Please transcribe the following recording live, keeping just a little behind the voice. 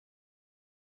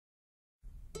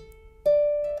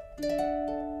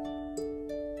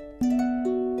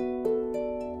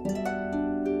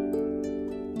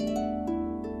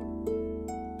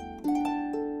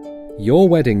Your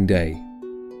wedding day.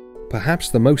 Perhaps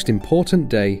the most important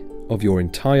day of your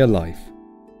entire life.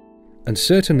 And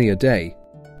certainly a day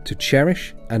to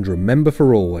cherish and remember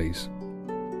for always.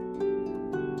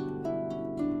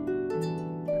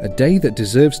 A day that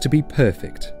deserves to be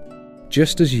perfect,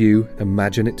 just as you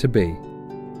imagine it to be.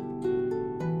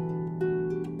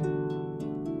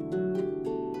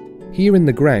 Here in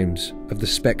the grounds of the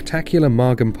spectacular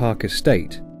Margam Park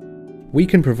estate, we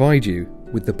can provide you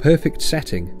with the perfect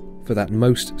setting for that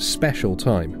most special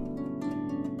time.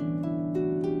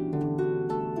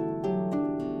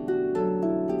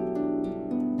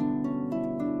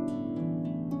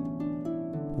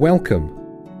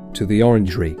 Welcome to the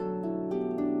Orangery.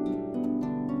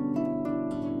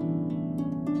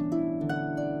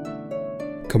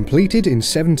 Completed in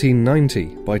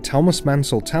 1790 by Thomas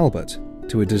Mansell Talbot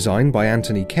to a design by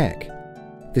Anthony Keck,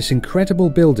 this incredible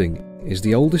building is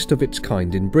the oldest of its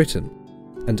kind in Britain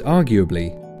and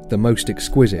arguably the most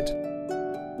exquisite.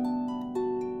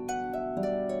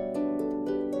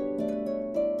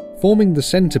 Forming the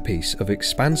centerpiece of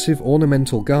expansive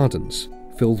ornamental gardens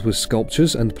filled with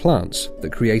sculptures and plants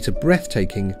that create a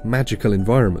breathtaking, magical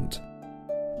environment,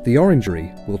 the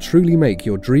Orangery will truly make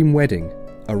your dream wedding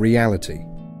a reality.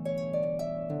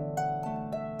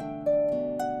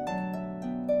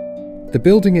 The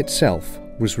building itself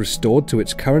was restored to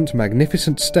its current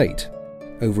magnificent state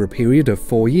over a period of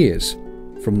 4 years,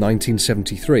 from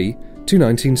 1973 to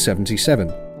 1977,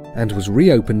 and was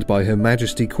reopened by Her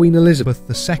Majesty Queen Elizabeth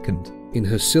II in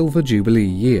her Silver Jubilee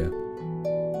year.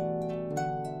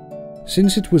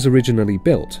 Since it was originally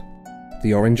built,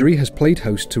 the Orangery has played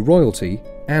host to royalty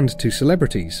and to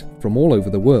celebrities from all over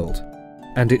the world,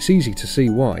 and it's easy to see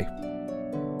why.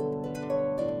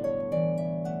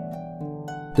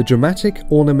 The dramatic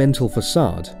ornamental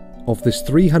facade of this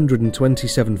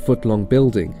 327-foot-long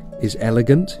building is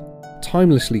elegant,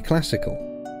 timelessly classical,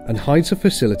 and hides a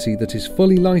facility that is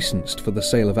fully licensed for the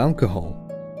sale of alcohol,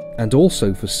 and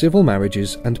also for civil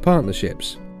marriages and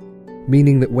partnerships,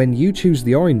 meaning that when you choose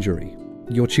the Orangery,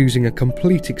 you're choosing a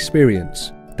complete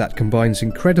experience that combines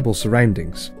incredible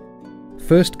surroundings,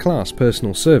 first-class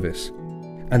personal service,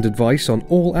 and advice on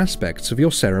all aspects of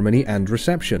your ceremony and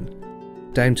reception,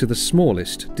 down to the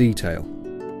smallest detail.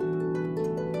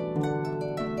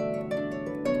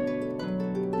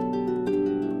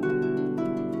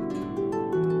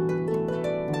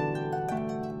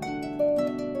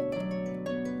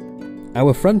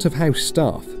 Our front-of-house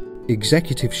staff,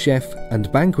 executive chef and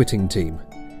banqueting team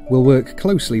will work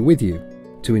closely with you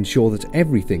to ensure that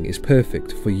everything is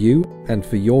perfect for you and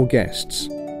for your guests.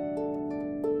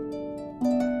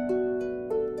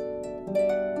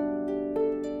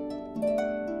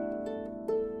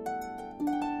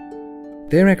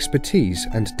 Their expertise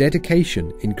and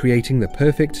dedication in creating the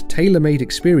perfect tailor-made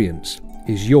experience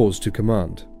is yours to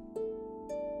command.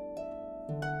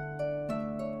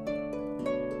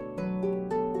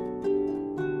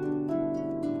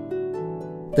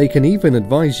 They can even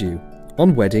advise you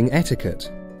on wedding etiquette,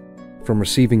 from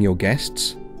receiving your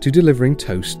guests to delivering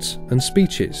toasts and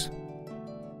speeches.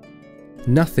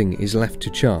 Nothing is left to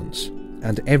chance,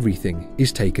 and everything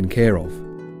is taken care of.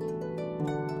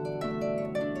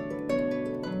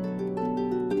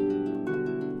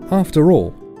 After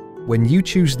all, when you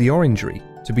choose the Orangery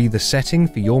to be the setting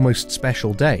for your most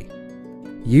special day,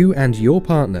 you and your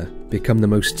partner become the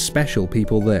most special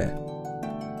people there.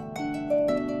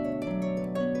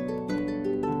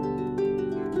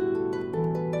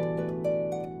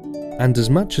 And as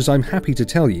much as I'm happy to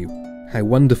tell you how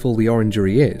wonderful the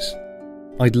Orangery is,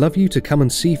 I'd love you to come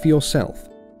and see for yourself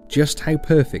just how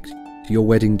perfect your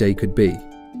wedding day could be.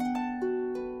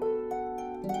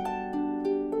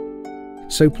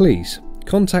 So please,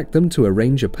 contact them to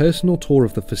arrange a personal tour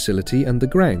of the facility and the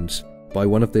grounds by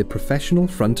one of their professional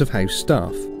front-of-house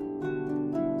staff.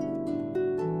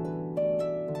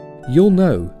 You'll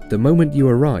know the moment you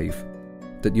arrive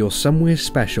that you're somewhere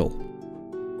special,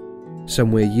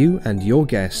 somewhere you and your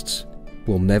guests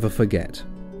will never forget.